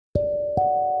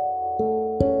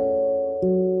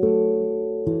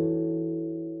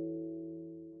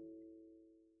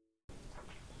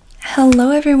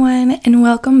Hello everyone, and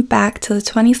welcome back to the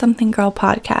 20-something girl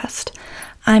podcast.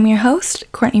 I'm your host,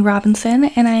 Courtney Robinson,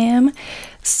 and I am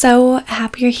so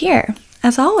happy you're here.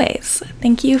 As always,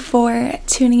 thank you for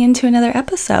tuning in to another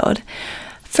episode.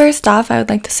 First off, I would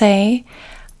like to say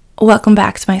welcome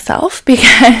back to myself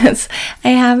because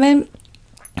I haven't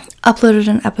uploaded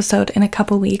an episode in a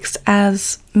couple weeks,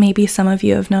 as maybe some of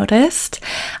you have noticed.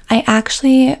 I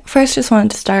actually first just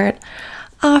wanted to start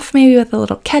off maybe with a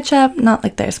little catch up, not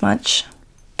like there's much.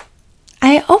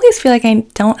 I always feel like I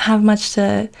don't have much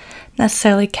to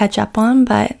necessarily catch up on,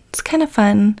 but it's kind of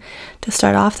fun to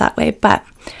start off that way. But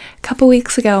a couple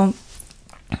weeks ago,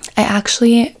 I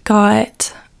actually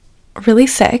got really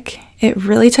sick. It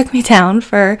really took me down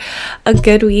for a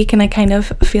good week, and I kind of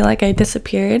feel like I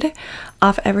disappeared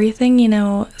off everything. You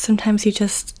know, sometimes you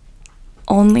just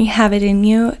only have it in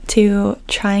you to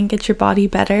try and get your body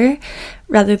better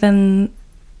rather than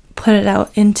put it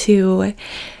out into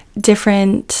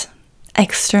different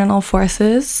external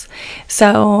forces.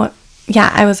 So yeah,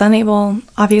 I was unable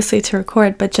obviously to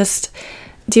record, but just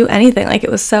do anything. Like, it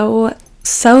was so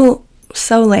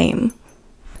lame.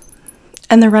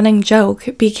 And the running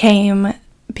joke became,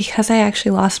 because I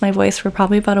actually lost my voice for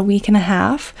probably about a week and a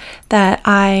half, that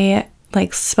I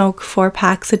smoke 4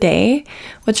 packs a day,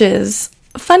 which is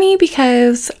funny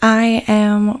because I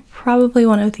am probably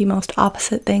one of the most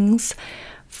opposite things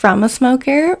from a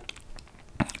smoker.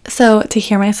 So to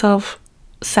hear myself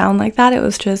sound like that,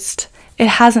 it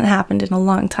hasn't happened in a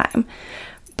long time.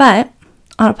 But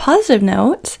on a positive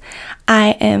note,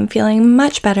 I am feeling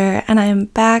much better, and I'm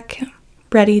back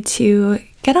ready to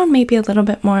get on maybe a little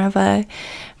bit more of a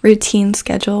routine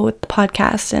schedule with the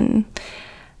podcast, and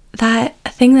that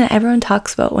thing that everyone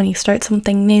talks about when you start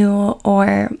something new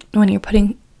or when you're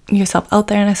putting yourself out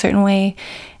there in a certain way.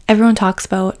 Everyone talks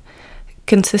about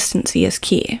consistency is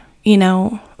key. You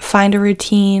know, find a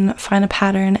routine, find a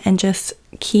pattern, and just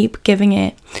keep giving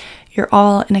it your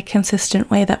all in a consistent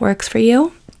way that works for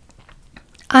you.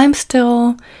 I'm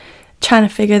still trying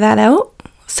to figure that out,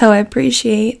 so I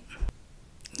appreciate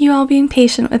you all being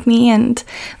patient with me and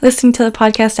listening to the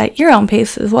podcast at your own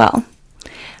pace as well.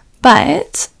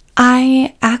 But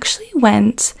I actually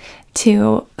went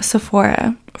to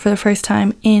Sephora for the first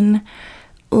time in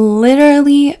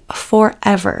literally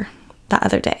forever the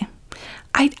other day.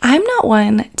 I'm not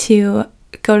one to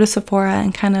go to Sephora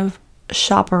and kind of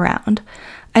shop around.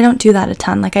 I don't do that a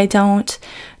ton. I don't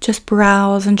just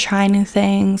browse and try new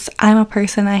things. I'm a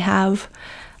person, I have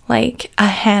a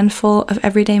handful of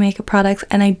everyday makeup products,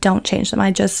 and I don't change them.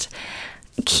 I just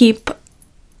keep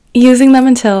using them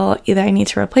until either I need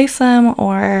to replace them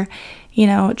or,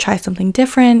 try something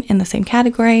different in the same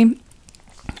category.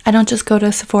 I don't just go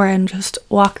to Sephora and just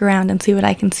walk around and see what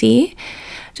I can see.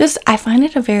 I find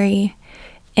it a very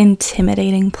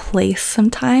intimidating place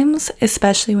sometimes,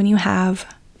 especially when you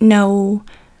have no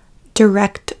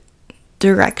direct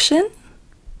direction.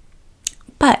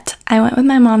 But I went with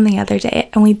my mom the other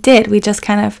day, and we just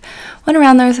kind of went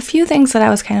around. There was a few things that I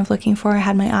was kind of looking for, I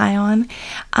had my eye on.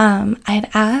 I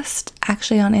had asked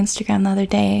actually on Instagram the other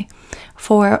day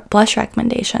for blush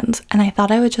recommendations, and I thought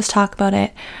I would just talk about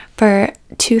it for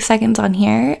 2 seconds on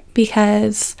here,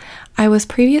 because I was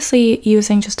previously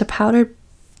using just a powdered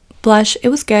blush. It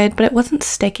was good, but it wasn't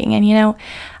sticking. And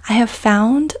I have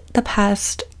found the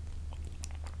past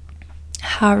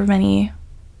however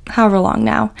long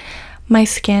now, my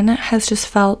skin has just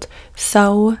felt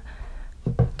so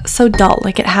dull.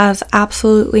 It has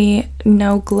absolutely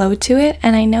no glow to it.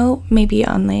 And I know maybe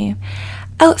on the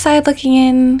outside looking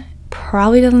in,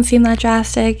 probably doesn't seem that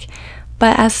drastic,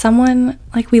 but as someone,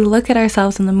 we look at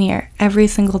ourselves in the mirror every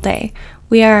single day.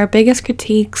 We are our biggest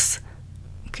critics,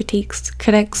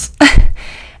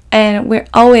 and we're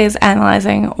always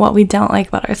analyzing what we don't like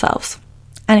about ourselves.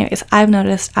 Anyways, I've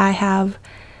noticed I have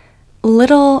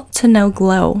little to no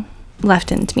glow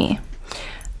left into me.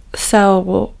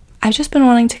 So I've just been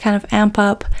wanting to kind of amp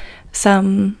up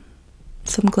some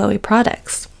glowy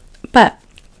products. But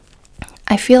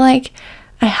I feel like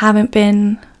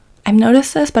I've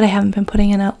noticed this, but I haven't been putting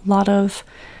in a lot of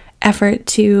effort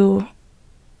to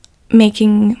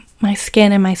making my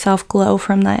skin and myself glow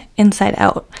from the inside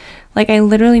out. I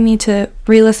literally need to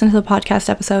re-listen to the podcast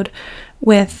episode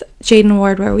with Jaden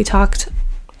Ward where we talked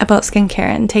about skincare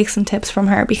and take some tips from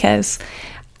her, because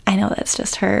I know that's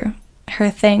just her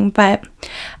thing. But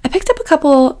I picked up a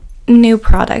couple new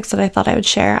products that I thought I would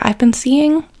share. I've been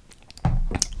seeing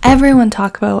everyone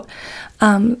talk about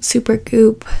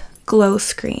Supergoop Glow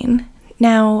Screen.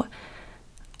 Now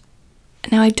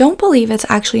I don't believe it's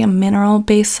actually a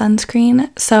mineral-based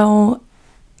sunscreen, so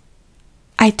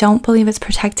I don't believe it's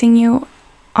protecting you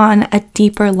on a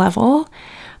deeper level,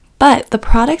 but the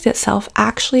product itself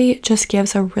actually just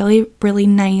gives a really, really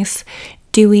nice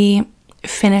dewy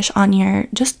finish on your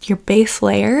base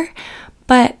layer,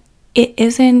 but it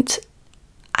isn't,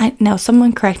 now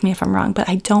someone correct me if I'm wrong, but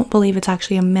I don't believe it's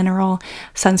actually a mineral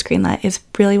sunscreen that is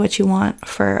really what you want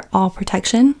for all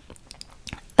protection.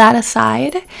 That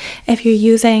aside, if you're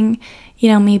using,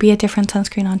 maybe a different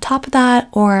sunscreen on top of that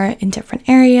or in different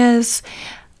areas,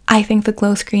 I think the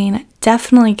glow screen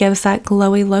definitely gives that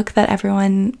glowy look that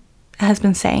everyone has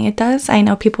been saying it does. I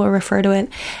know people refer to it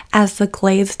as the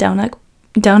glazed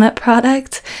donut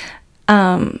product,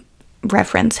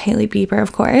 reference Hailey Bieber,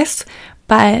 of course,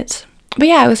 but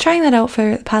yeah, I was trying that out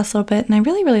for the past little bit and I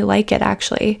really, really like it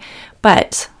actually,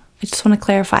 but I just want to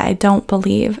clarify, I don't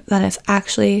believe that it's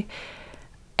actually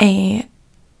the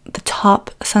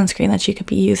top sunscreen that you could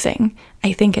be using.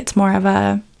 I think it's more of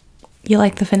a, you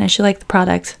like the finish, you like the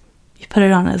product, you put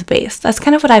it on as a base. That's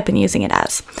kind of what I've been using it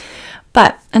as.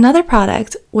 But another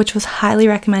product which was highly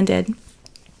recommended,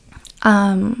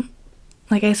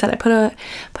 like I said, I put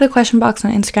a question box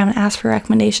on Instagram and asked for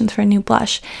recommendations for a new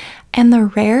blush, and the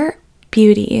Rare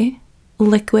Beauty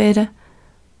liquid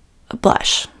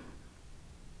blush,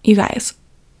 you guys,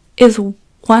 is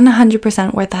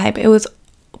 100% worth the hype. It was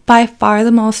by far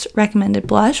the most recommended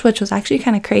blush, which was actually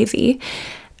kind of crazy.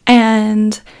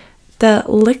 And the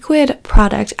liquid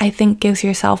product, I think, gives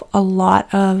yourself a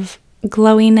lot of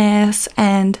glowiness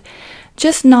and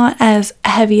just not as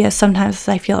heavy as sometimes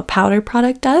I feel a powder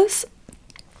product does,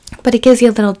 but it gives you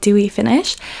a little dewy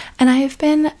finish, and I've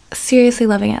been seriously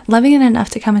loving it enough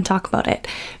to come and talk about it,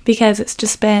 because it's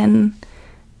just been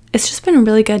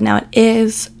really good. Now, it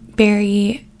is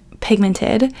very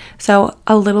pigmented, so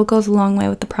a little goes a long way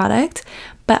with the product,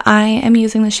 but I am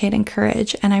using the shade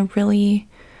Encourage and I really,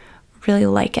 really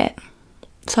like it.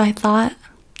 So I thought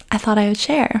I would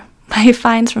share my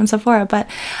finds from Sephora. But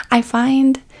I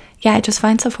just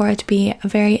find Sephora to be a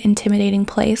very intimidating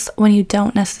place when you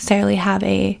don't necessarily have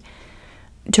a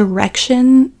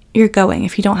direction you're going,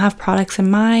 if you don't have products in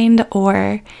mind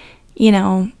or,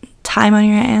 time on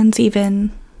your hands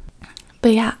even.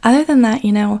 But yeah, other than that,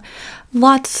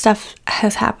 lots of stuff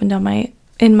has happened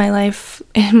in my life,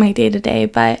 in my day-to-day,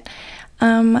 but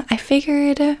I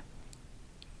figured,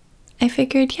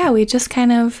 yeah, we just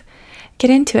kind of get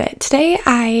into it. Today,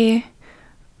 I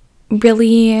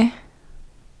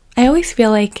always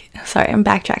feel like, sorry, I'm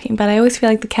backtracking, but I always feel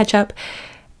like the catch-up,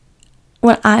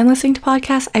 when I'm listening to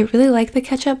podcasts, I really like the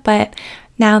catch-up, but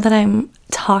now that I'm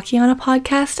talking on a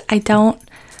podcast,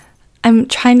 I'm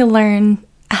trying to learn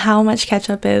how much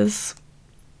ketchup is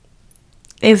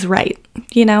right,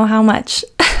 how much.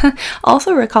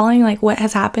 Also recalling like what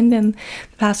has happened in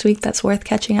the past week that's worth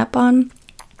catching up on,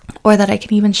 or that I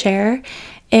can even share,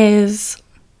 is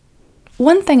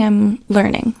one thing I'm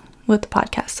learning with the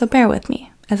podcast. So bear with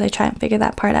me as I try and figure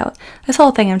that part out. This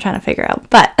whole thing I'm trying to figure out.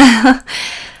 But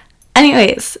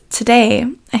anyways, today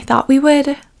I thought we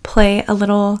would play a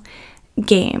little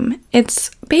game.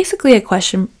 It's basically a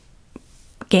question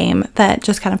game that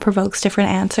just kind of provokes different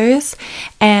answers,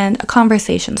 and a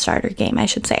conversation starter game, I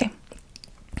should say.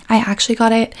 I actually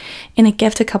got it in a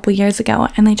gift a couple years ago,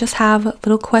 and they just have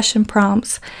little question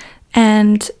prompts,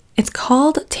 and it's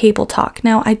called Table Talk.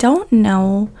 Now, I don't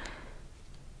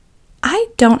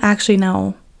actually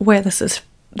know where this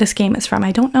game is from.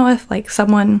 I don't know if like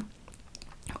someone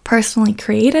personally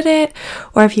created it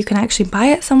or if you can actually buy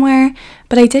it somewhere,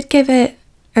 but I did get it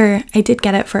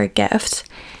for a gift,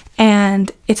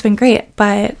 and it's been great,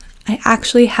 but I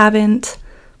actually haven't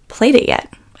played it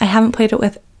yet. I haven't played it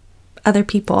with other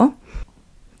people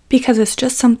because it's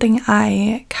just something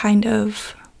I kind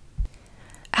of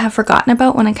have forgotten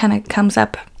about when it kind of comes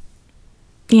up,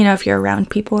 if you're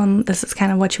around people and this is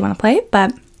kind of what you want to play.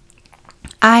 But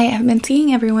I have been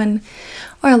seeing everyone,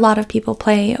 or a lot of people,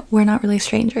 play We're Not Really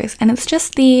Strangers, and it's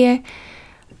just the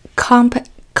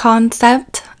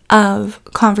concept of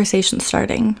conversation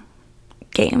starting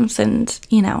games and,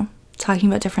 talking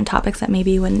about different topics that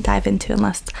maybe you wouldn't dive into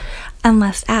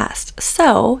unless asked.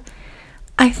 So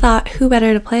I thought, who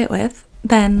better to play it with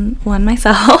than one,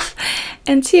 myself,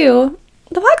 and two,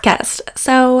 the podcast.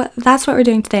 So that's what we're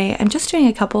doing today. I'm just doing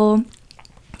a couple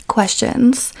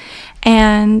questions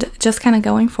and just kind of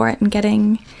going for it and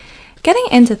getting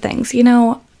into things.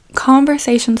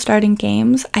 Conversation starting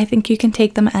games, I think you can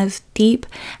take them as deep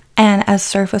and as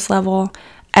surface level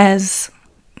as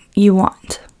you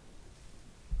want.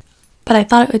 But I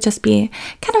thought it would just be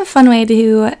kind of a fun way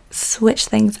to switch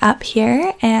things up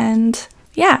here, and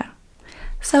yeah.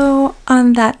 So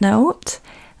on that note,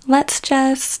 let's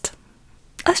just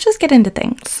get into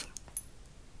things.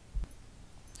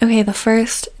 Okay, the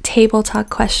first table talk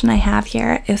question I have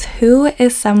here is, who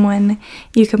is someone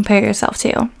you compare yourself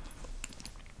to?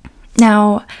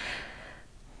 Now,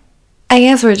 I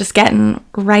guess we're just getting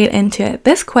right into it.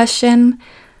 This question,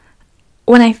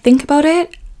 when I think about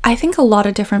it, I think a lot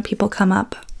of different people come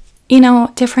up.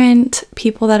 Different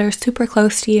people that are super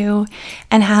close to you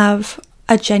and have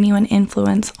a genuine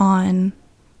influence on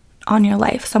your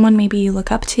life. Someone maybe you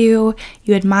look up to,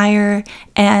 you admire,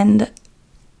 and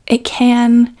it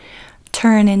can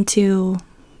turn into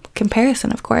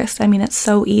comparison, of course. I mean, it's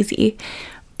so easy.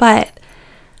 But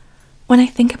when I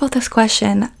think about this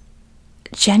question,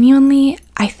 genuinely,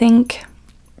 I think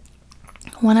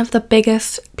one of the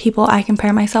biggest people I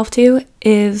compare myself to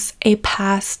is a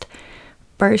past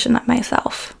version of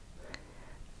myself.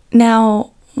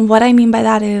 Now, what I mean by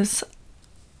that is,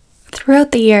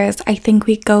 throughout the years, I think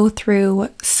we go through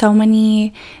so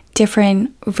many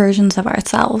different versions of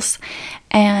ourselves,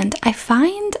 and I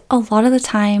find a lot of the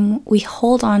time we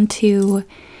hold on to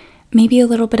maybe a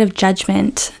little bit of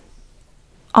judgment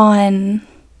on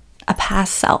a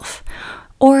past self.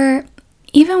 Or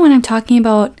even when I'm talking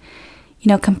about,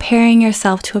 comparing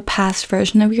yourself to a past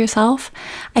version of yourself,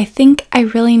 I think I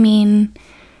really mean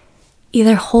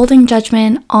either holding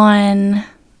judgment on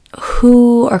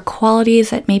who or qualities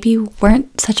that maybe you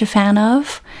weren't such a fan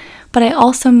of, but I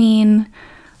also mean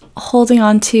holding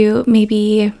on to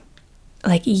maybe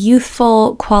like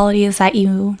youthful qualities that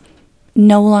you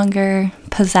no longer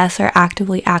possess or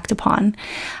actively act upon.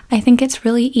 I think it's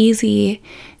really easy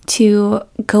to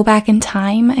go back in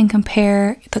time and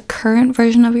compare the current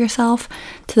version of yourself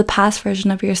to the past version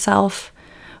of yourself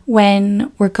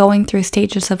when we're going through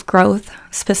stages of growth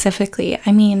specifically.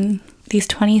 I mean, these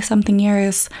 20-something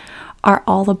years are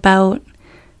all about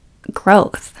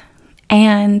growth,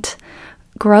 and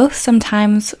growth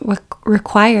sometimes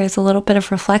requires a little bit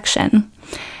of reflection.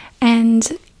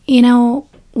 And,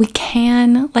 we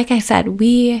can, like I said,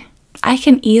 I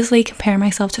can easily compare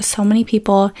myself to so many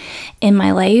people in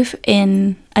my life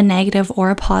in a negative or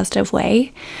a positive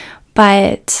way.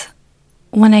 But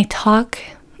when I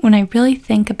really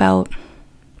think about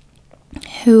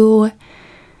who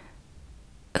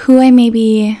I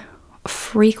maybe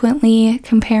frequently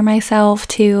compare myself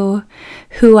to,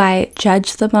 who I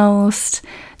judge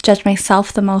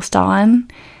myself the most on,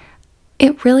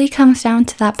 it really comes down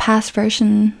to that past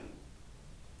version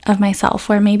of myself,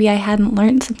 where maybe I hadn't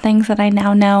learned some things that I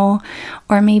now know,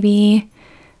 or maybe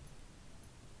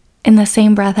in the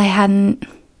same breath I hadn't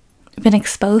been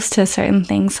exposed to certain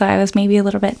things, so I was maybe a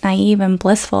little bit naive and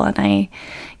blissful, and I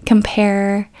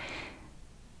compare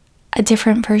a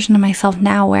different version of myself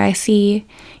now where I see,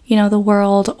 the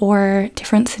world or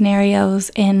different scenarios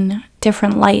in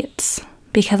different lights,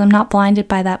 because I'm not blinded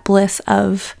by that bliss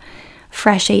of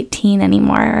fresh 18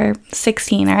 anymore, or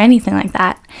 16, or anything like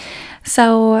that.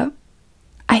 So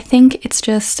I think it's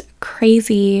just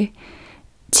crazy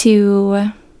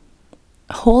to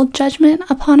hold judgment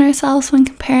upon ourselves when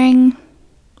comparing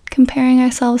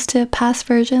ourselves to past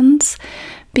versions,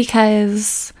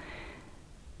 because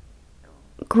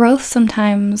growth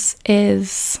sometimes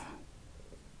is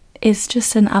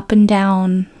just an up and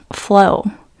down flow.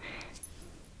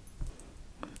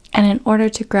 And in order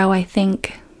to grow, I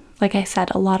think, like I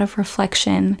said, a lot of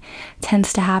reflection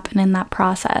tends to happen in that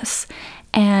process.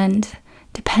 And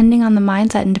depending on the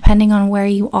mindset and depending on where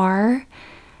you are,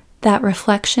 that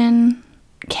reflection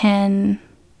can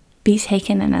be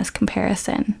taken in as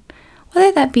comparison.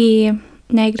 Whether that be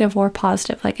negative or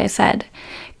positive, like I said,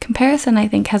 comparison, I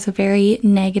think, has a very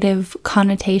negative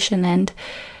connotation and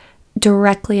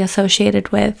directly associated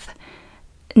with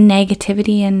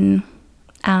negativity and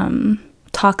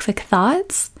toxic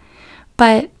thoughts.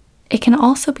 But it can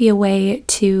also be a way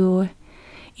to,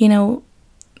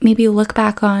 maybe look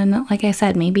back on, like I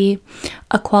said, maybe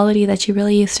a quality that you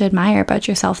really used to admire about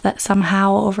yourself that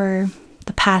somehow over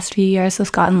the past few years has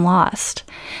gotten lost.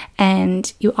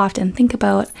 And you often think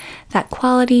about that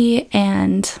quality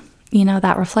and,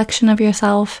 that reflection of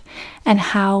yourself, and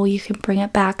how you can bring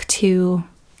it back to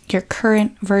your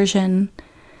current version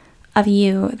of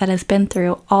you that has been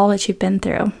through all that you've been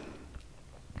through,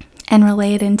 and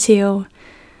relate into,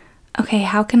 okay,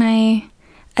 how can I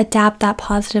adapt that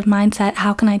positive mindset?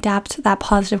 How can I adapt that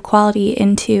positive quality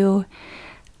into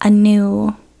a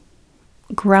new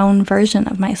grown version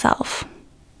of myself?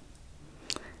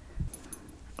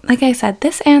 Like I said,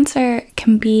 this answer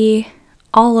can be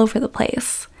all over the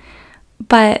place,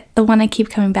 but the one I keep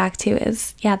coming back to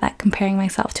is, that comparing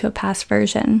myself to a past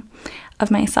version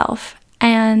of myself.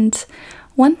 And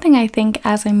one thing I think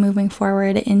as I'm moving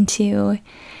forward into,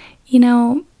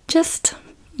 just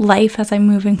life as I'm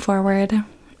moving forward,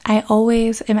 I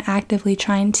always am actively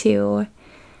trying to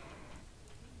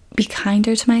be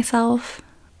kinder to myself,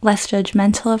 less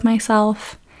judgmental of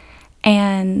myself,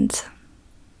 and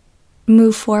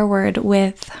move forward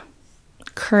with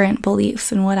current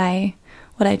beliefs and what I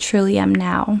truly am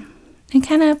now, and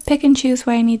kind of pick and choose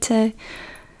where I need to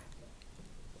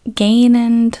gain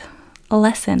and a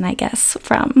lesson, I guess,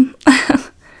 from.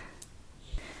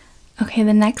 Okay,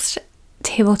 the next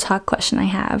table talk question I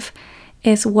have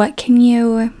is, what can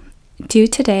you do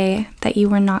today that you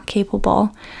were not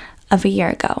capable of a year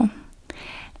ago?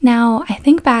 Now, I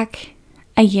think back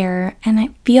a year and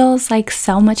it feels like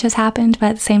so much has happened, but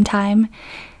at the same time,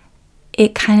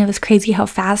 it kind of is crazy how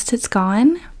fast it's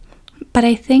gone. But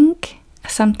I think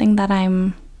something that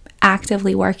I'm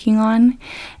actively working on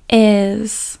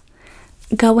is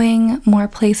going more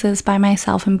places by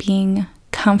myself and being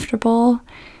comfortable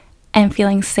and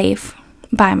feeling safe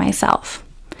by myself.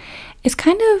 It's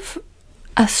kind of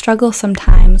a struggle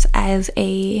sometimes as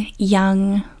a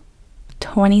young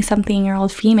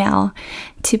 20-something-year-old female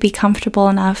to be comfortable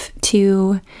enough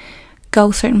to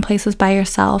go certain places by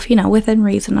yourself, within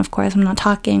reason, of course.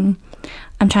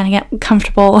 I'm trying to get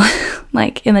comfortable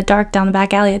like in the dark down the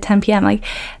back alley at 10 p.m. Like,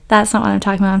 that's not what I'm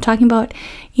talking about. I'm talking about,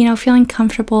 feeling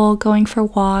comfortable going for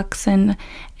walks and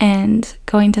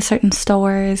going to certain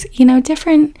stores,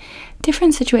 different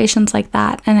situations like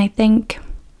that. And I think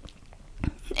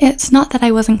it's not that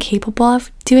I wasn't capable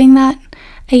of doing that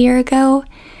a year ago.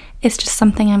 It's just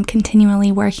something I'm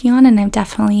continually working on, and I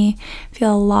definitely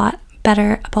feel a lot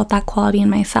better about that quality in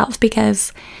myself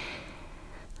because,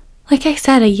 like I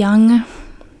said, a young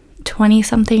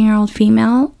 20-something-year-old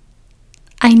female,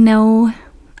 I know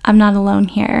I'm not alone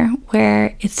here,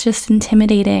 where it's just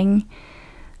intimidating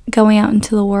going out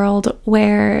into the world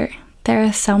where there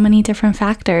are so many different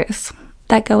factors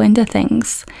that go into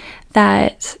things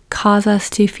that cause us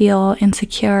to feel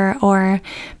insecure or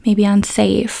maybe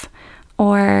unsafe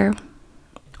or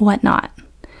whatnot.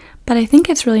 But I think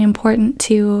it's really important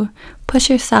to push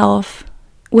yourself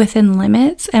within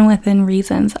limits and within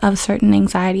reasons of certain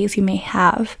anxieties you may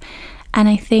have. And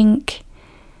I think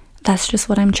that's just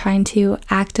what I'm trying to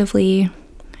actively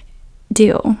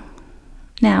do.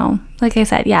 Now, like I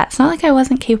said, it's not like I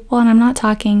wasn't capable, and I'm not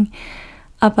talking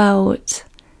about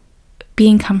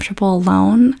being comfortable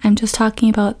alone. I'm just talking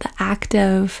about the act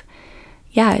of,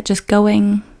 just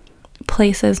going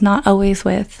places, not always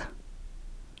with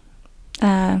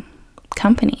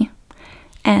company,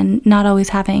 and not always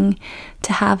having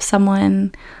to have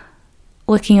someone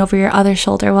looking over your other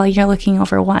shoulder while you're looking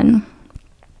over one.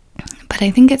 But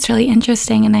I think it's really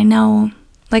interesting, and I know,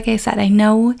 like I said, I'm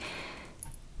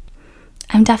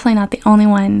definitely not the only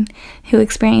one who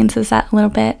experiences that little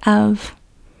bit of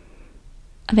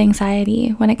anxiety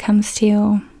when it comes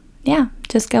to,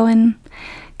 just going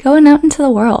out into the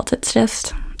world.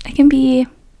 It can be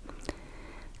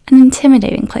an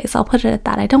intimidating place. I'll put it at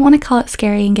that. I don't want to call it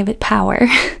scary and give it power,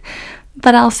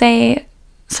 but I'll say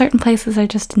certain places are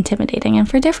just intimidating, and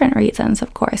for different reasons,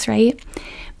 of course, right?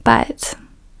 But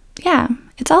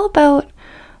it's all about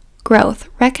growth,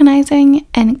 recognizing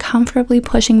and comfortably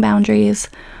pushing boundaries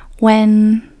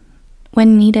when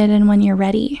needed and when you're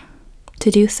ready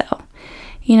to do so.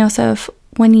 So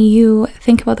when you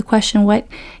think about the question, what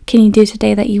can you do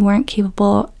today that you weren't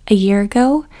capable a year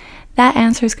ago? That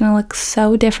answer is going to look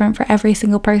so different for every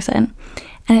single person.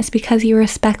 And it's because you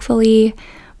respectfully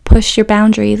pushed your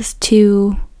boundaries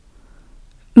to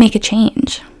make a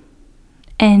change.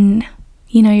 And,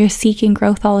 you're seeking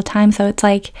growth all the time. So it's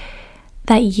like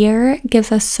that year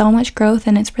gives us so much growth.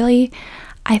 And it's really,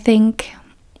 I think,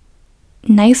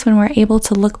 nice when we're able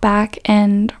to look back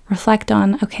and reflect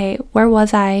on, okay, where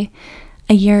was I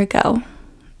a year ago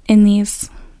in these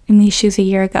shoes a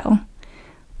year ago?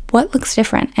 What looks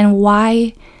different, and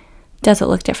why does it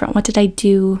look different? What did I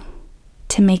do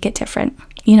to make it different?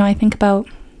 I think about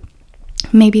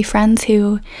maybe friends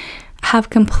who have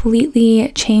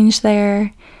completely changed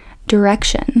their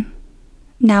direction.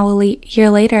 Now a year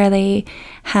later, they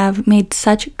have made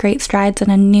such great strides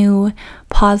in a new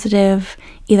positive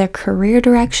either career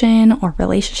direction or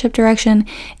relationship direction.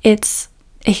 It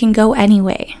can go any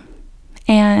way.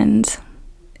 And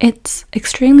it's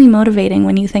extremely motivating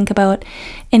when you think about,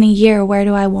 in a year, where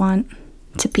do I want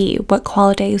to be? What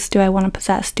qualities do I want to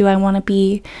possess? Do I want to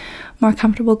be more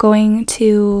comfortable going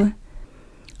to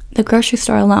the grocery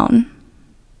store alone?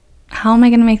 How am I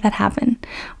going to make that happen?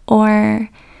 Or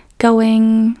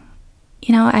going,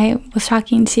 I was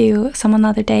talking to someone the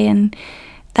other day, and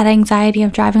that anxiety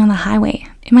of driving on the highway,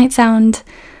 it might sound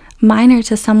minor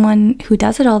to someone who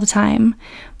does it all the time,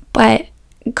 but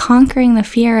conquering the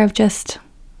fear of just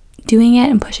doing it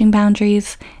and pushing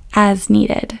boundaries as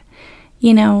needed.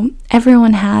 You know,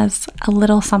 everyone has a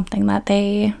little something that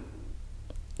they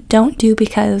don't do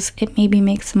because it maybe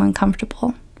makes them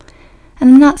uncomfortable. And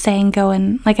I'm not saying go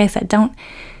and, like I said, don't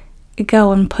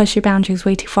go and push your boundaries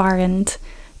way too far and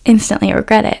instantly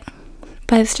regret it.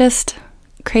 But it's just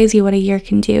crazy what a year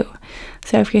can do.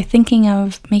 So if you're thinking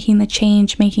of making the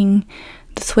change, making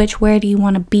the switch, where do you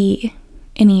want to be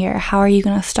in a year? How are you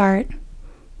going to start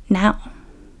now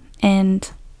and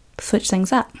switch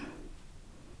things up?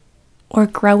 Or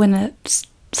grow in a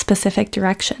specific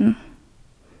direction?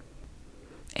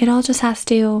 It all just has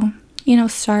to,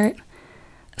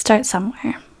 start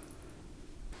somewhere.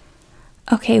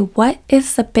 Okay, what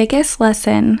is the biggest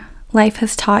lesson life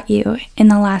has taught you in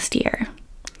the last year?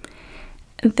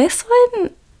 This one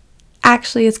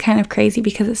actually is kind of crazy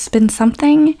because it's been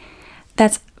something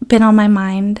that's been on my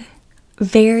mind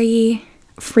very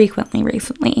frequently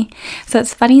recently. So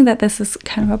it's funny that this is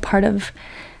kind of a part of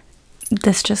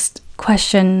this just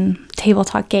question table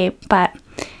talk game, but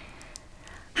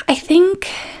I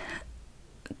think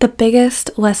the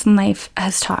biggest lesson life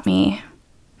has taught me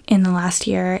in the last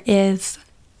year is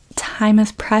time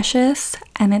is precious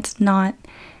and it's not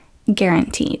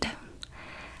guaranteed.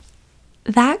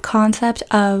 That concept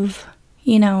of,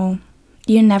 you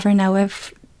never know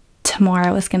if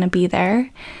tomorrow is going to be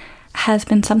there has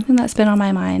been something that's been on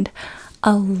my mind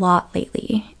a lot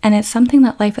lately. And it's something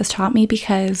that life has taught me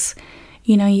because,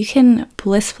 you can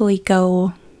blissfully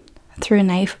go through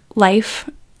life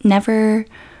never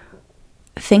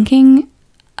thinking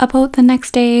about the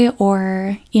next day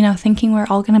or, thinking we're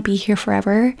all going to be here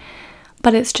forever.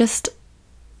 But it's just,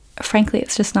 frankly,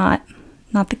 it's just not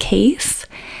the case.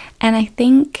 And I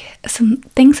think some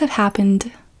things have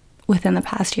happened within the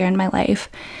past year in my life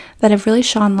that have really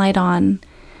shone light on,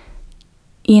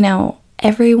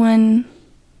 everyone's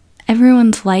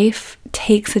life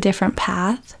takes a different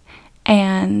path,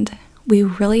 and we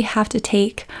really have to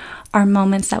take our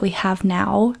moments that we have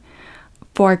now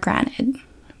for granted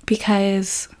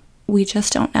because we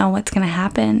just don't know what's going to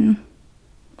happen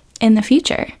in the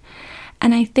future.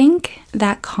 And I think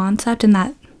that concept and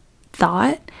that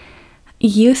thought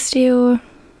used to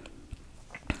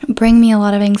bring me a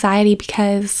lot of anxiety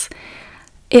because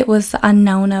it was the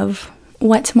unknown of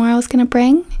what tomorrow is going to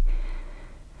bring.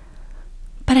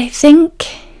 But I think,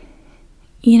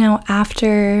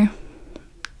 after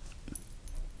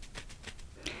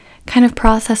kind of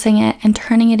processing it and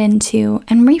turning it into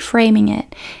and reframing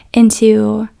it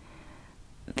into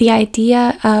the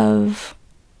idea of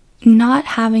not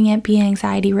having it be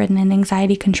anxiety ridden and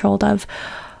anxiety controlled of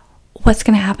what's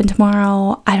going to happen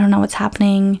tomorrow, I don't know what's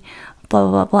happening, blah,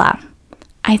 blah, blah, blah.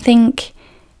 I think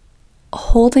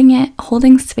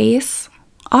holding space,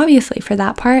 obviously for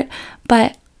that part,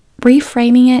 but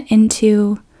reframing it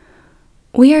into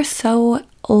we are so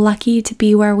lucky to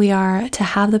be where we are, to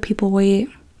have the people we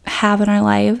have in our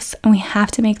lives, and we have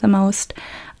to make the most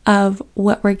of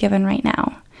what we're given right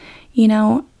now.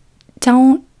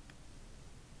 Don't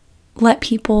let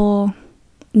people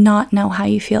not know how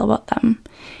you feel about them.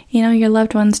 Your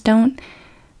loved ones, don't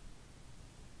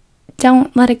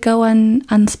let it go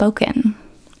unspoken.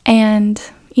 And,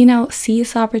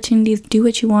 seize opportunities, do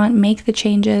what you want, make the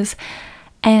changes,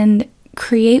 and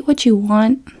create what you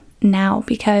want now,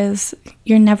 because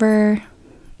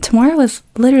tomorrow is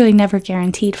literally never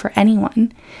guaranteed for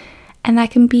anyone. And that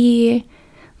can be,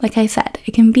 like I said,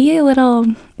 it can be a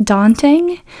little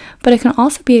daunting, but it can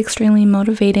also be extremely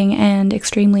motivating and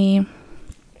extremely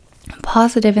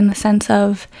positive in the sense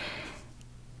of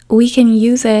we can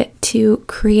use it to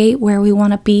create where we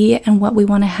want to be and what we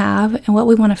want to have and what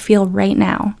we want to feel right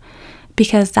now,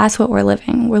 because that's what we're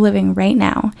living. We're living right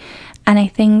now. And I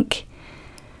think,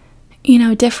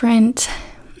 different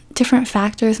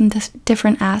factors and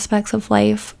different aspects of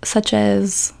life, such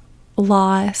as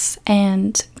loss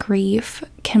and grief,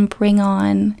 can bring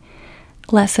on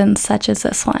lessons such as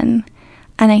this one.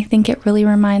 And I think it really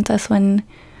reminds us when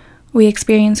we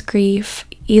experience grief,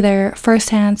 either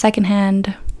firsthand,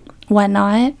 secondhand,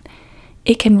 whatnot,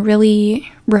 it can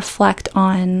really reflect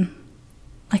on,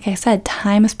 like I said,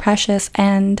 time is precious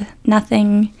and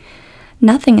nothing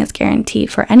is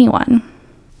guaranteed for anyone.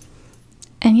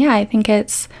 And yeah, I think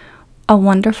it's a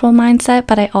wonderful mindset,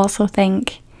 but I also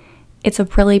think it's a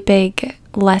really big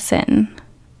lesson.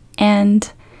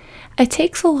 And it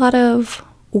takes a lot of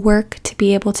work to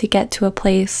be able to get to a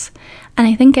place. And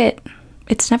I think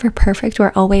it's never perfect.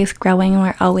 We're always growing and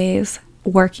we're always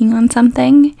working on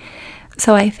something.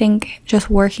 So I think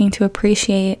just working to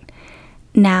appreciate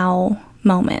now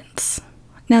moments.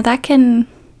 Now that can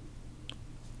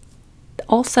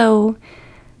also,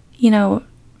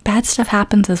 bad stuff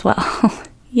happens as well.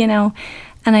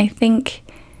 And I think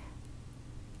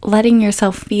letting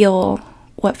yourself feel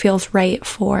what feels right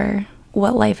for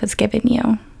what life has given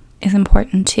you is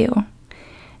important too.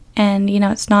 And,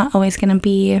 it's not always going to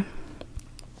be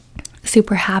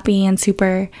super happy and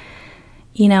super,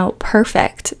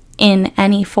 perfect in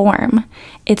any form.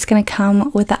 It's going to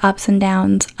come with the ups and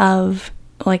downs of,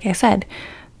 like I said,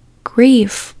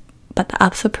 grief, but the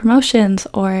ups of promotions,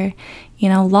 or,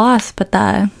 loss, but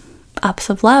the ups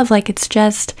of love. Like, it's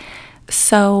just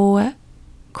so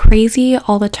crazy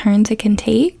all the turns it can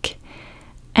take.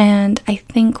 And I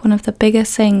think one of the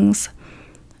biggest things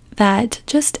that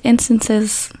just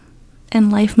instances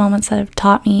and life moments that have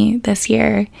taught me this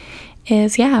year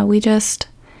is, we just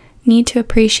need to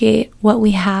appreciate what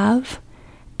we have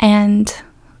and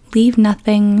leave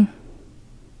nothing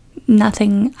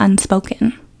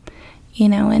unspoken,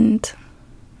 and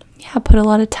put a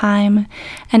lot of time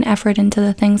and effort into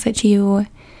the things that you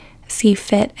see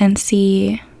fit and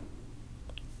see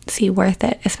worth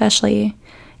it, especially,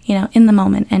 in the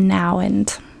moment and now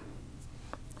and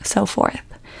so forth.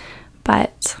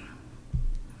 But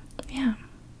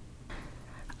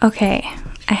okay,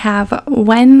 I have,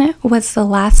 when was the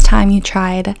last time you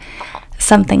tried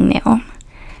something new?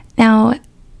 Now,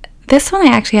 this one I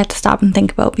actually had to stop and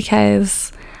think about,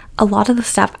 because a lot of the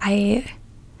stuff I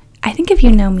think, if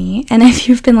you know me, and if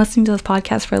you've been listening to this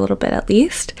podcast for a little bit at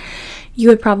least, you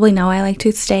would probably know I like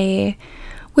to stay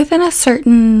within a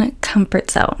certain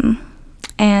comfort zone.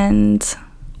 And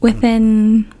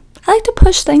I like to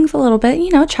push things a little bit,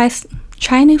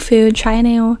 try new food, try a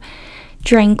new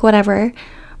drink, whatever.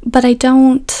 But I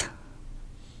don't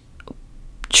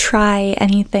try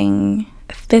anything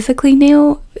physically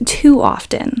new too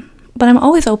often. But I'm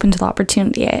always open to the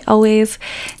opportunity. I always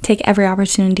take every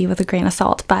opportunity with a grain of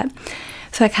salt.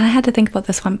 So I kind of had to think about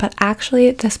this one. But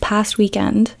actually, this past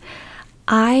weekend,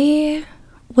 I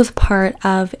was part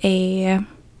of a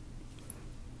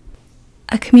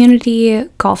community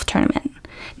golf tournament.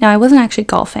 Now, I wasn't actually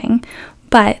golfing,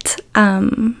 but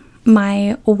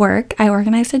my work, I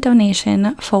organized a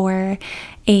donation for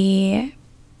a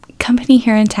company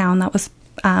here in town that was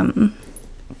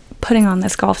putting on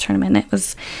this golf tournament. It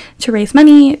was to raise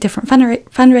money, different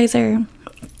fundraiser,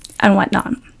 and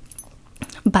whatnot.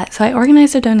 But so I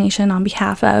organized a donation on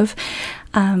behalf of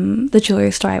the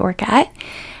jewelry store I work at.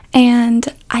 And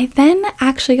I then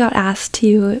actually got asked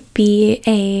to be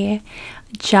a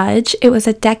judge. It was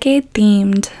a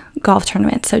decade-themed golf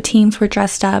tournament. So teams were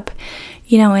dressed up,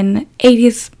 in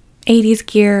 80s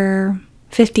gear,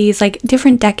 50s, like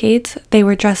different decades. They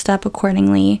were dressed up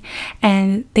accordingly.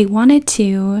 And they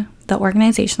the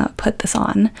organization that put this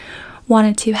on,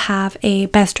 wanted to have a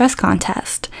best dress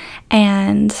contest.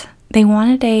 And they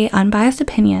wanted a unbiased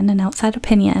opinion, an outside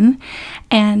opinion.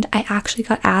 And I actually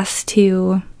got asked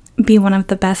to be one of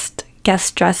the best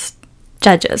guest dress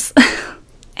judges.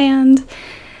 And,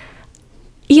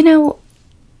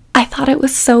 I thought it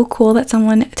was so cool that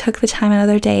someone took the time out of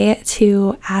their day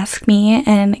to ask me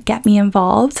and get me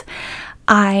involved.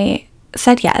 I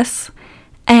said yes,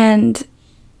 and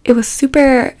it was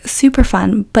super, super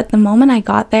fun. But the moment I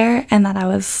got there and that I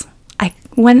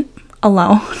went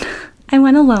alone. I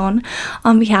went alone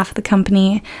on behalf of the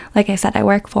company, like I said, I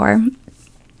work for.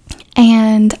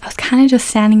 And I was kind of just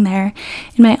standing there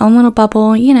in my own little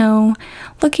bubble,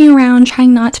 looking around,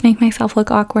 trying not to make myself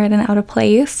look awkward and out of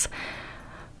place.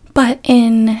 But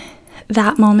in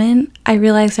that moment, I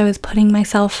realized I was putting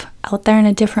myself out there in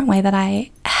a different way that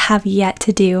I have yet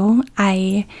to do.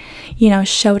 I,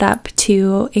 showed up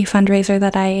to a fundraiser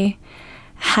that I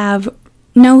have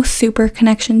no super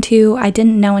connection to. I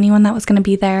didn't know anyone that was going to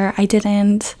be there. I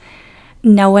didn't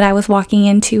know what I was walking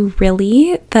into,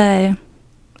 really. The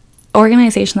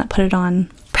organization that put it on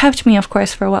prepped me, of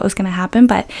course, for what was going to happen,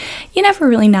 but you never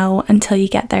really know until you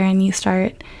get there and you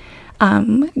start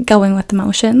going with the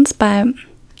motions. But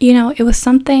it was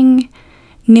something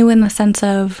new in the sense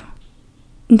of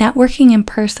networking in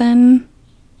person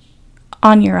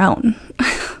on your own.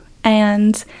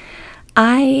 And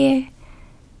it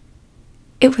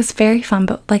was very fun.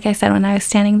 But like I said, when I was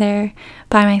standing there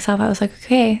by myself, I was like,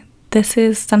 okay, this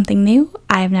is something new.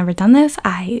 I've never done this.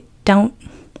 I don't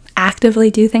actively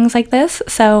do things like this,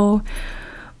 so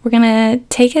we're gonna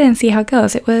take it and see how it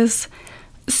goes. It was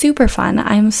super fun.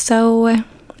 I'm so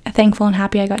thankful and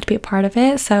happy I got to be a part of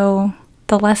it. So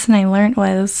the lesson I learned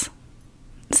was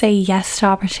say yes to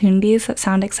opportunities that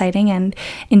sound exciting and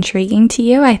intriguing to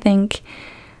you. I think,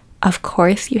 of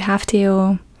course, you have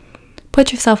to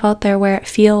put yourself out there where it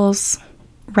feels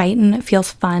right and it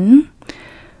feels fun,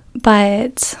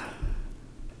 but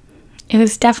it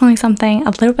was definitely something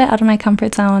a little bit out of my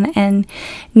comfort zone and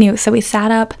new. So we sat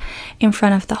up in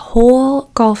front of the whole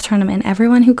golf tournament,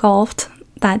 everyone who golfed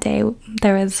that day.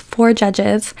 There was 4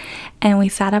 judges, and we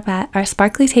sat up at our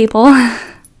sparkly table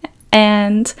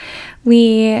and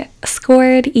we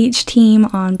scored each team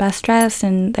on best dressed,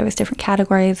 and there was different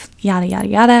categories, yada yada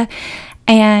yada.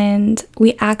 And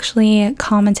we actually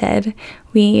commented.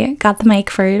 We got the mic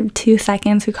for 2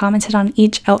 seconds. We commented on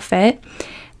each outfit,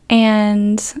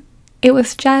 and it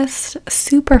was just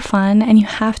super fun. And you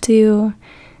have to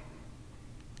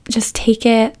just take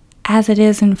it as it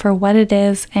is and for what it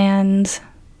is. And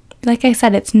like I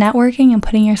said, it's networking and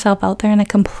putting yourself out there in a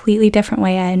completely different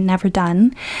way I had never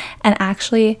done. And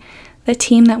actually, the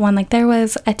team that won, like, there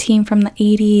was a team from the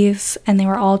 80s, and they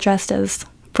were all dressed as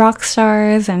rock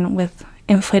stars and with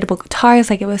inflatable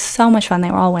guitars. Like, it was so much fun. They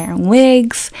were all wearing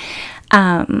wigs.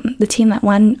 The team that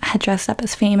won had dressed up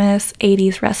as famous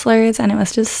 80s wrestlers, and it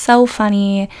was just so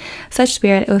funny, such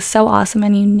spirit. It was so awesome,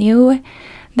 and you knew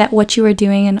that what you were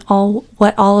doing and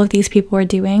what all of these people were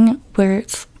doing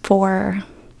was for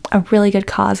a really good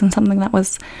cause and something that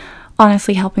was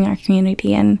honestly helping our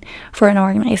community, and for an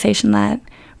organization that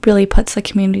really puts the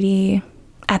community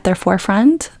at their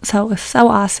forefront. So it was so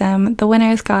awesome. The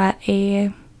winners got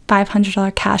a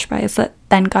 $500 cash prize that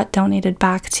then got donated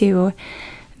back to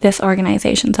this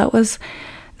organization. So it was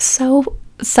so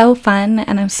fun,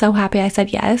 and I'm so happy I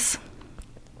said yes.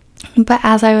 But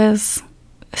as I was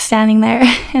standing there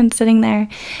and sitting there,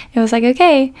 it was like,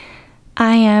 okay,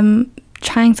 I am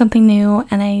trying something new,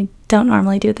 and I don't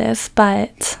normally do this,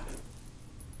 but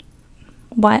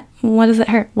what does it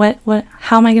hurt?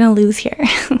 How am I gonna lose here?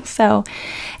 So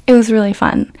it was really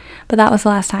fun, but that was the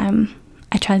last time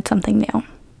I tried something new.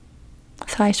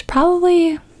 So I should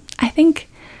probably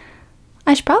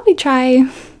try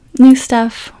new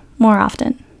stuff more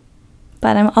often.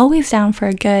 But I'm always down for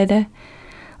a good,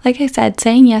 like I said,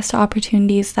 saying yes to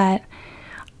opportunities that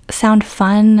sound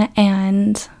fun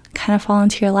and kind of fall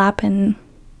into your lap. And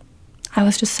I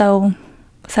was just so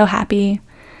happy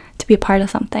to be a part of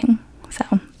something. So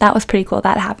that was pretty cool.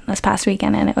 That happened this past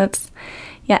weekend, and it was,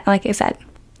 yeah, like I said,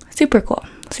 super cool.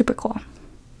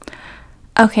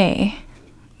 Okay,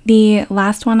 the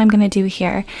last one I'm going to do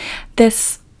here.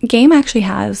 This game actually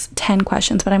has 10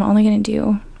 questions, but I'm only going to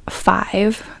do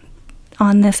 5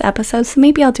 on this episode. So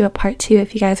maybe I'll do a part 2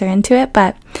 if you guys are into it.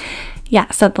 But yeah,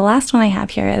 so the last one I have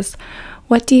here is,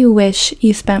 what do you wish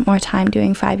you spent more time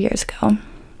doing 5 years ago?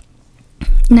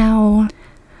 Now,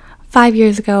 5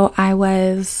 years ago, I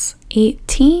was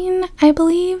 18, I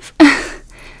believe.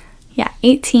 Yeah,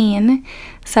 18.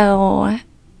 So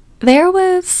there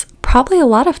was probably a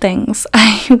lot of things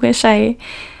I wish I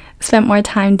spent more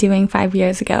time doing 5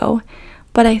 years ago.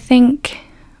 But I think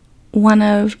one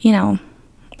of,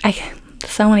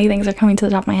 so many things are coming to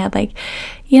the top of my head, like,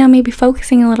 maybe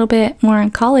focusing a little bit more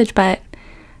in college, but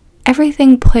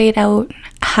everything played out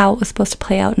how it was supposed to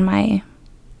play out in my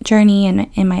journey and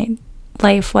in my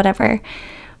life, whatever.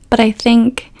 But I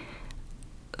think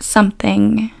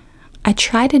something I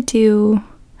try to do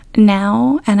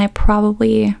now, and I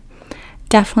probably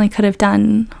definitely could have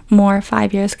done more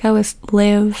 5 years ago, is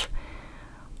live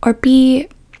or be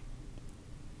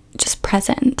just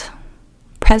present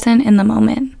in the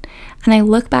moment. And I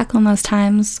look back on those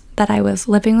times that I was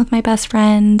living with my best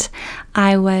friend.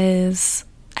 I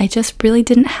just really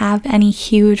didn't have any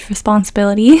huge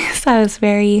responsibilities. I was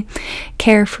very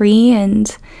carefree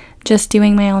and just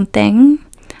doing my own thing.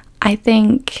 I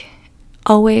think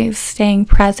always staying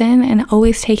present and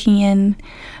always taking in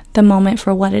the moment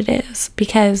for what it is,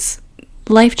 because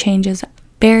life changes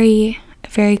very,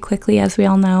 very quickly, as we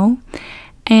all know.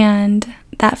 And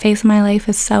that phase of my life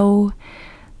is so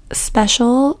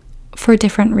special for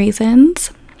different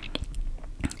reasons.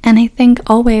 And I think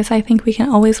we can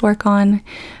always work on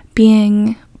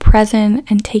being present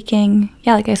and taking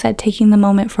the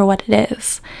moment for what it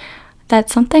is.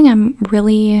 That's something I'm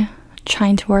really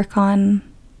trying to work on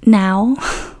now.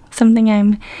 Something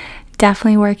I'm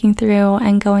definitely working through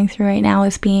and going through right now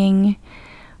is being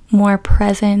more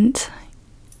present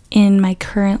in my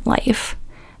current life.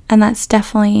 And that's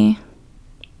definitely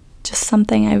just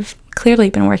something I've clearly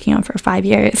been working on for 5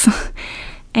 years.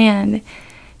 And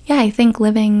yeah, I think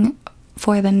living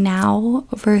for the now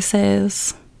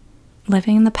versus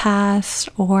living in the past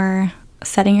or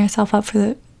setting yourself up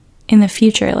in the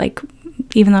future, like,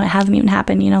 even though it hasn't even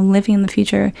happened, living in the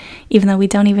future, even though we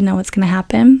don't even know what's going to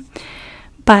happen.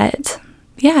 But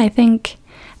yeah, I think,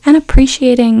 and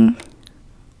appreciating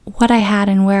what I had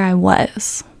and where I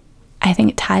was, I think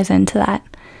it ties into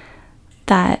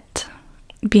that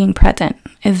being present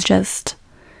is just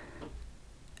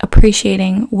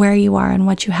appreciating where you are and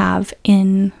what you have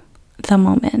in the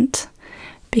moment.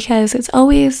 Because it's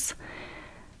always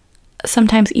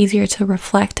sometimes easier to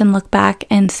reflect and look back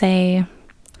and say,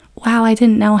 wow, I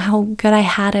didn't know how good I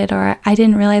had it, or I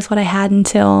didn't realize what I had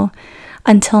until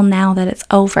now that it's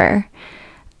over.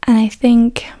 And I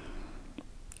think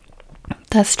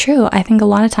that's true. I think a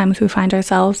lot of times we find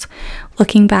ourselves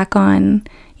looking back on,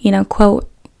 quote,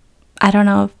 I don't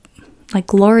know, like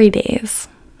glory days.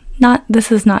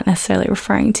 This is not necessarily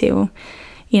referring to,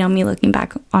 me looking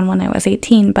back on when I was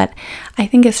 18, but I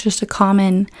think it's just a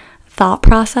common thought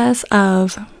process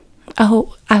of,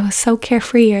 oh, I was so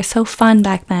carefree or so fun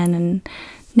back then, and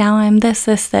now I'm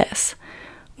this,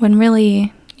 when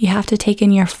really you have to take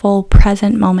in your full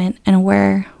present moment and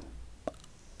where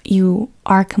you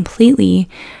are completely,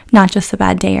 not just the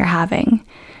bad day you're having,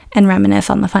 and reminisce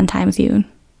on the fun times you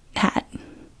had.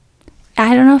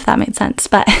 I don't know if that made sense,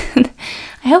 but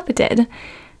I hope it did.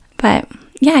 But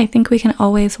yeah, I think we can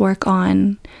always work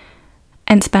on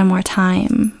and spend more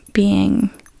time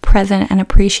being present and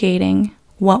appreciating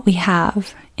what we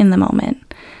have in the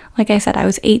moment. Like I said, I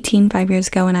was 18 5 years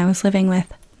ago, and I was living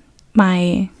with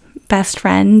my best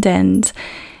friend and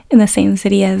in the same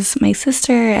city as my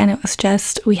sister, and it was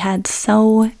just, we had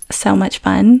so much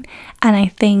fun. And I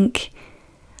think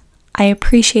I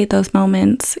appreciate those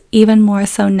moments even more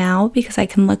so now, because I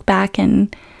can look back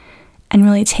and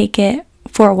really take it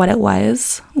for what it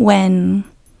was. When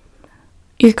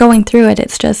you're going through it,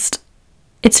 it's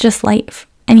just life,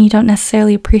 and you don't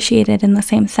necessarily appreciate it in the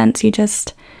same sense. You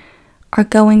just are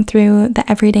going through the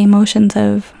everyday motions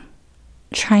of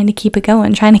trying to keep it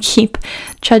going, trying to keep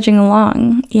trudging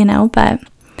along, but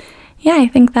yeah, I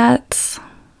think that's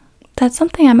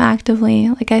something I'm actively,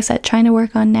 like I said, trying to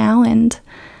work on now. And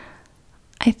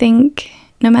I think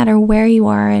no matter where you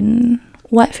are and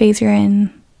what phase you're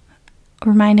in,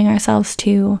 reminding ourselves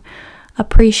to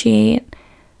appreciate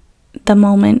the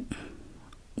moment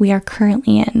we are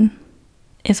currently in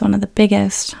is one of the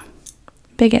biggest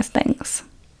things.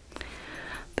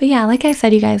 But yeah, like I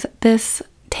said, you guys, this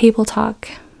table talk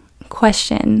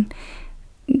question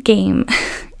game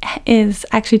is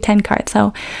actually 10 cards.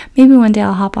 So maybe one day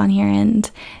I'll hop on here and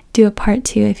do a part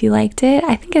 2 if you liked it.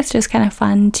 I think it's just kind of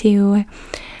fun to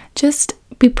just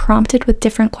be prompted with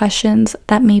different questions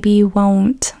that maybe you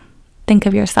won't think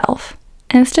of yourself.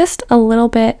 And it's just a little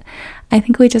bit, I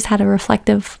think we just had a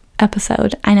reflective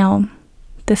episode. I know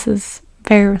this is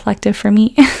very reflective for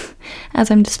me as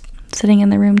I'm just sitting in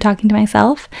the room talking to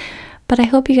myself. But I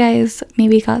hope you guys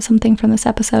maybe got something from this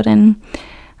episode. And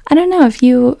I don't know, if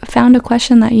you found a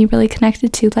question that you really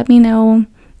connected to, let me know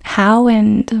how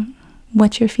and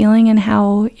what you're feeling and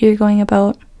how you're going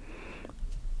about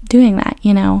doing that,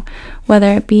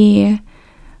 whether it be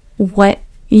what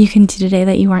you can do today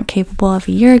that you weren't capable of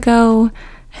a year ago,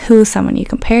 who's someone you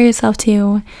compare yourself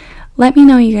to. Let me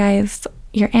know, you guys,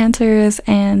 your answers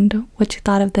and what you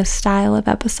thought of this style of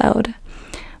episode.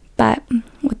 But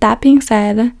with that being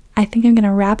said, I think I'm going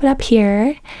to wrap it up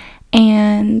here.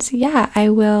 And yeah, I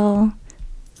will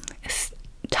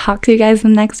talk to you guys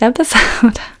in the next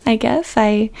episode. I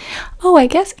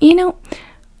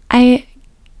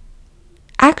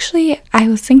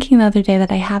was thinking the other day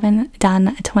that I haven't done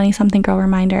a 20-something girl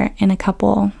reminder in a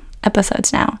couple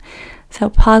episodes now. So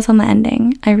pause on the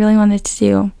ending. I really wanted to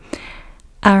do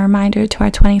a reminder to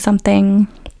our 20-something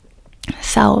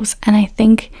selves. And I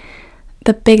think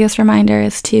the biggest reminder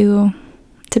is to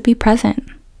be present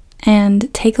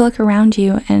and take a look around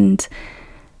you and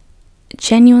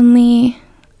genuinely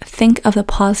think of the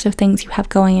positive things you have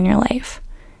going in your life.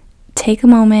 Take a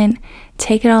moment,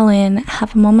 take it all in,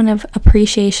 have a moment of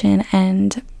appreciation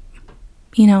and,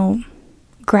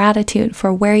 gratitude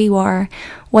for where you are,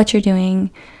 what you're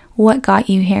doing, what got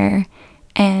you here,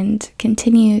 and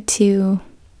continue to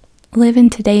live in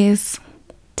today's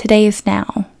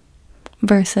now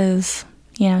versus,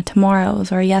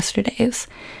 tomorrow's or yesterday's.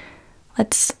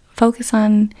 Let's focus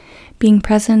on being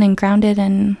present and grounded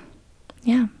and,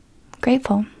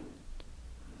 grateful.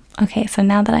 Okay, so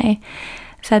now that I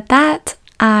said that,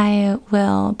 I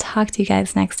will talk to you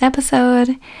guys next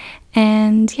episode.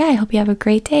 And I hope you have a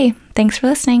great day. Thanks for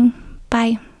listening.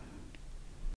 Bye.